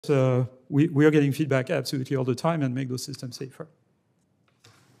we are getting feedback absolutely all the time and make those systems safer.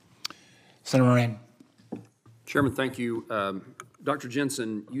 Senator Moran. Chairman, thank you. Dr.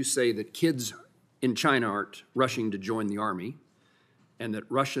 Jensen, you say that kids in China aren't rushing to join the army, and that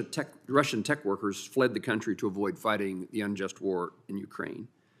Russian tech workers fled the country to avoid fighting the unjust war in Ukraine.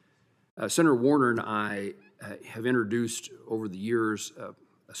 Senator Warner and I have introduced over the years a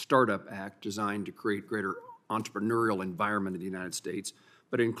startup act designed to create greater entrepreneurial environment in the United States,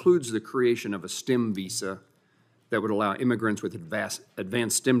 but it includes the creation of a STEM visa that would allow immigrants with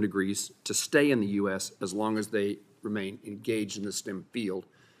advanced STEM degrees to stay in the U.S. as long as they remain engaged in the STEM field.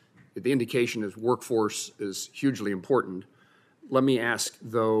 The indication is workforce is hugely important. Let me ask,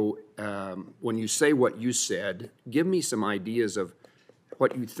 though, when you say what you said, give me some ideas of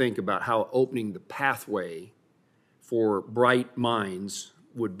what you think about how opening the pathway for bright minds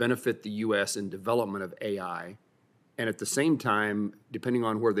would benefit the U.S. in development of AI, and at the same time, depending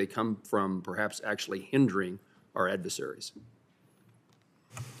on where they come from, perhaps actually hindering our adversaries.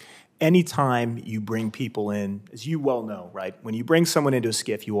 Anytime you bring people in, as you well know, right, when you bring someone into a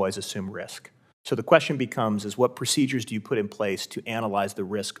SCIF, you always assume risk. So the question becomes is what procedures do you put in place to analyze the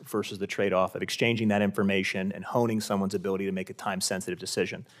risk versus the trade-off of exchanging that information and honing someone's ability to make a time-sensitive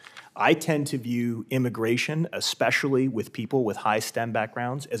decision? I tend to view immigration, especially with people with high STEM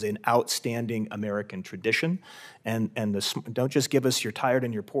backgrounds, as an outstanding American tradition. And don't just give us you're tired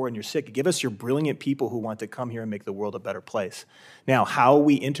and you're poor and you're sick. Give us your brilliant people who want to come here and make the world a better place. Now, how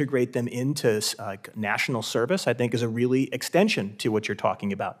we integrate them into national service, I think, is a really extension to what you're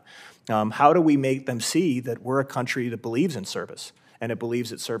talking about. How do we make them see that we're a country that believes in service? And it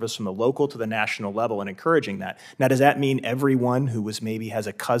believes it's service from the local to the national level and encouraging that. Now, does that mean everyone who maybe has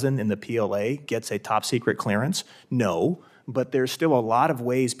a cousin in the PLA gets a top secret clearance? No, but there's still a lot of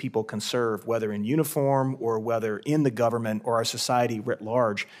ways people can serve, whether in uniform or whether in the government or our society writ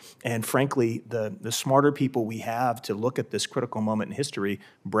large. And frankly, the smarter people we have to look at this critical moment in history,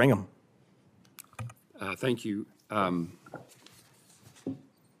 bring them. Thank you.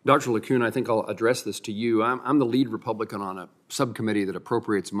 Dr. LeCun, I think I'll address this to you. I'm the lead Republican on a subcommittee that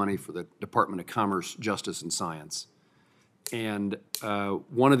appropriates money for the Department of Commerce, Justice, and Science. And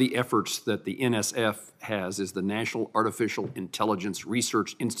one of the efforts that the NSF has is the National Artificial Intelligence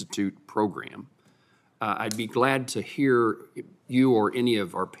Research Institute program. I'd be glad to hear you or any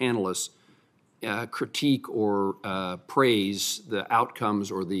of our panelists critique or praise the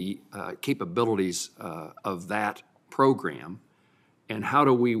outcomes or the capabilities of that program. And how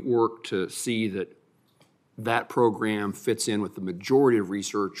do we work to see that that program fits in with the majority of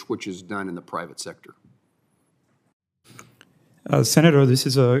research which is done in the private sector? Senator, this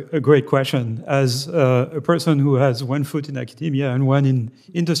is a great question. As a person who has one foot in academia and one in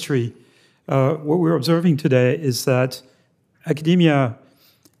industry, what we're observing today is that academia,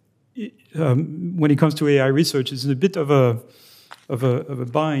 when it comes to AI research, is in a bit of a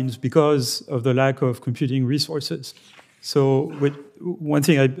bind because of the lack of computing resources. So one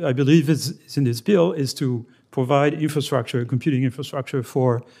thing I believe is in this bill is to provide infrastructure, computing infrastructure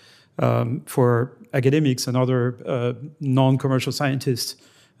for academics and other non-commercial scientists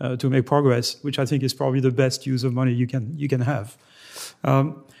to make progress, which I think is probably the best use of money you can have.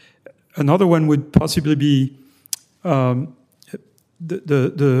 Another one would possibly be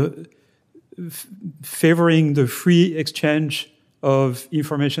favoring the free exchange of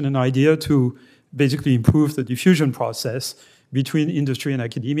information and idea to basically improve the diffusion process between industry and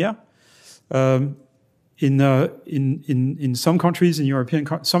academia. In some countries,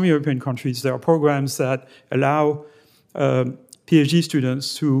 some European countries, there are programs that allow PhD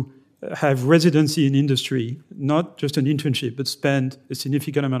students to have residency in industry, not just an internship, but spend a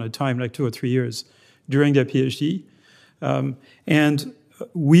significant amount of time, like 2 or 3 years, during their PhD. And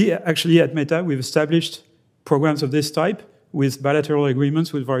we actually at Meta, we've established programs of this type with bilateral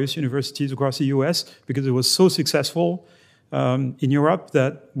agreements with various universities across the US because it was so successful in Europe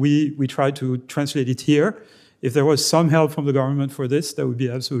that we tried to translate it here. If there was some help from the government for this, that would be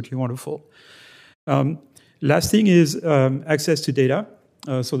absolutely wonderful. Last thing is access to data.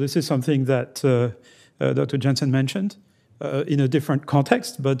 So this is something that Dr. Jensen mentioned in a different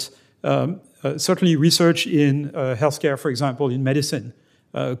context, but certainly research in healthcare, for example, in medicine,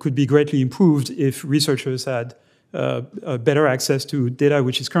 could be greatly improved if researchers had better access to data,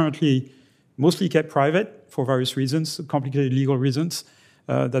 which is currently mostly kept private for various reasons, complicated legal reasons,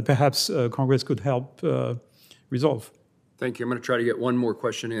 that perhaps Congress could help resolve. Thank you. I'm going to try to get one more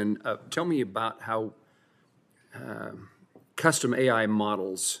question in. Tell me about how custom AI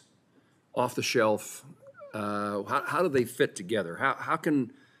models, off the shelf, how do they fit together? How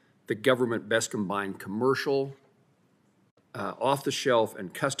can the government best combine commercial off-the-shelf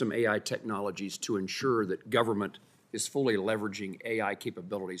and custom AI technologies to ensure that government is fully leveraging AI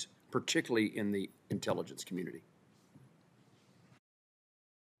capabilities, particularly in the intelligence community?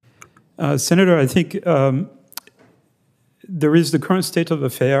 Senator, I think there is the current state of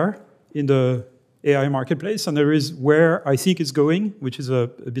affair in the AI marketplace, and there is where I think it's going, which is a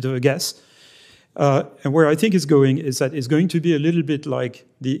bit of a guess. And where I think it's going is that it's going to be a little bit like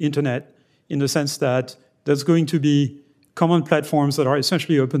the internet, in the sense that there's going to be common platforms that are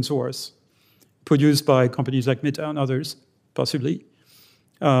essentially open source, produced by companies like Meta and others, possibly,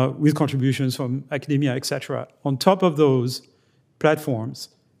 with contributions from academia, etc. On top of those platforms,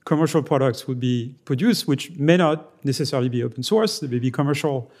 commercial products would be produced, which may not necessarily be open source. They may be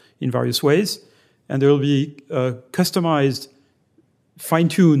commercial in various ways, and they will be customized,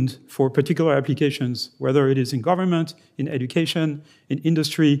 fine-tuned for particular applications, whether it is in government, in education, in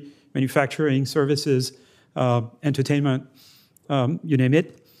industry, manufacturing, services, entertainment, you name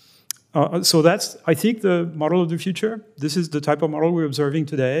it. So that's, I think, the model of the future. This is the type of model we're observing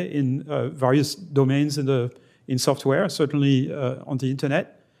today in various domains in software, certainly on the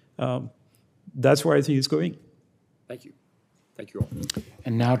internet. That's where I think it's going. Thank you. Thank you all.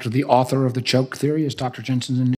 And now to the author of the choke theory is Dr. Jensen.